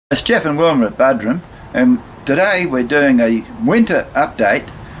It's Jeff and Wilma at Budrum, and today we're doing a winter update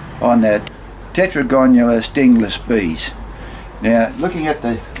on that Tetragonula stingless bees. Now, looking at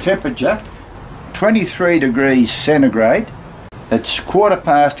the temperature, 23 degrees centigrade. It's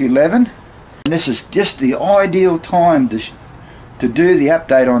 11:15, and this is just the ideal time to do the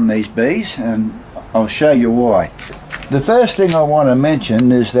update on these bees, and I'll show you why. The first thing I want to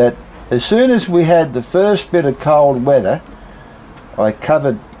mention is that as soon as we had the first bit of cold weather, I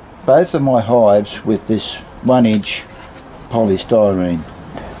covered both of my hives with this 1-inch polystyrene,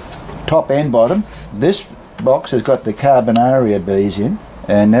 top and bottom. This box has got the Carbonaria bees in,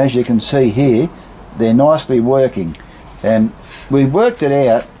 and as you can see here, they're nicely working. And we worked it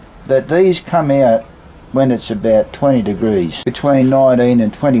out that these come out when it's about 20 degrees, between 19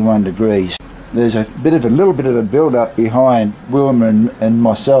 and 21 degrees. There's a little bit of a build-up behind Wilma and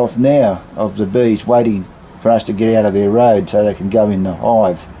myself now of the bees waiting for us to get out of their road so they can go in the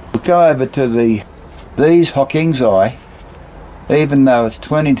hive. We'll go over to these Hockingsi. Even though it's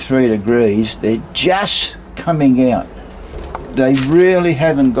 23 degrees, they're just coming out. They really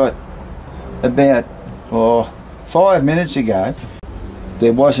haven't got, about 5 minutes ago,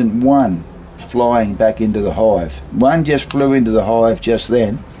 there wasn't one flying back into the hive. One just flew into the hive just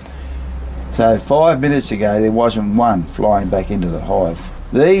then. So 5 minutes ago there wasn't one flying back into the hive.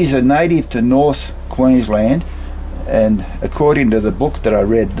 These are native to North Queensland, and according to the book that I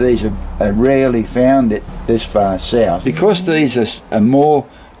read, these are rarely found this far south. Because these are more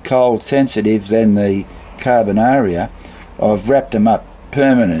cold sensitive than the Carbonaria, I've wrapped them up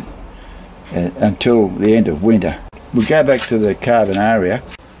permanent until the end of winter. We'll go back to the Carbonaria.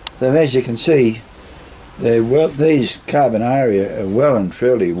 So as you can see, these Carbonaria are well and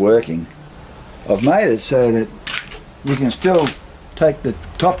truly working. I've made it so that we can still take the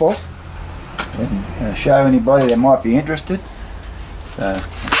top off and show anybody that might be interested. So I'll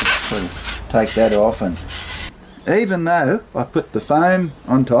just sort of take that off, and even though I put the foam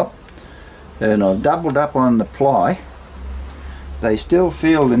on top and I've doubled up on the ply, they still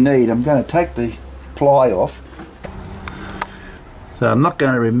feel the need. I'm going to take the ply off. So I'm not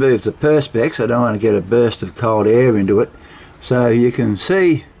going to remove the perspex. I don't want to get a burst of cold air into it. So you can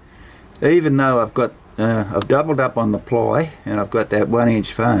see, even though I've doubled up on the ply and I've got that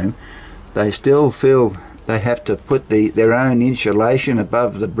 1-inch foam, they still feel they have to put their own insulation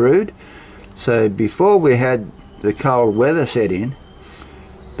above the brood. So before we had the cold weather set in,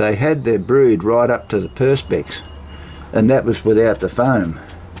 they had their brood right up to the perspex, and that was without the foam.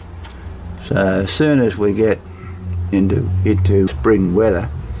 So as soon as we get into spring weather,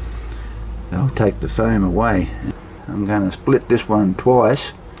 I'll take the foam away. I'm going to split this one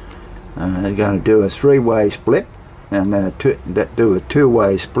twice. I'm going to do a 3-way split, and I'm going to do a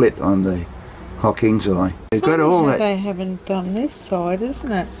 2-way split on the Hockingsi. They've got all that. They haven't done this side,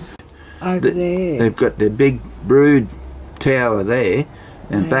 isn't it? Over there. They've got their big brood tower there,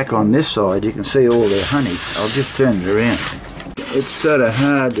 and back on this side you can see all their honey. I'll just turn it around. It's sort of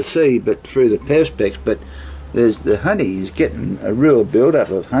hard to see, but through the perspex, but the honey is getting a real build-up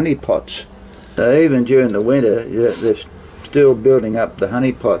of honey pots. So even during the winter, they're still building up the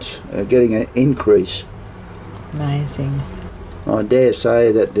honey pots, getting an increase. Amazing. I dare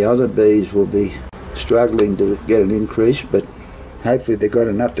say that the other bees will be struggling to get an increase, but hopefully they've got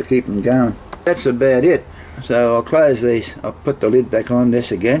enough to keep them going. That's about it. So I'll close these. I'll put the lid back on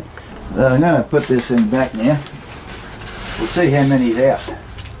this again. So I'm going to put this in back now. We'll see how many's out.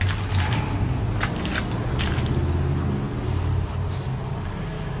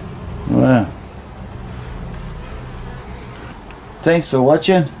 Wow. Thanks for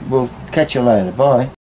watching. We'll catch you later. Bye.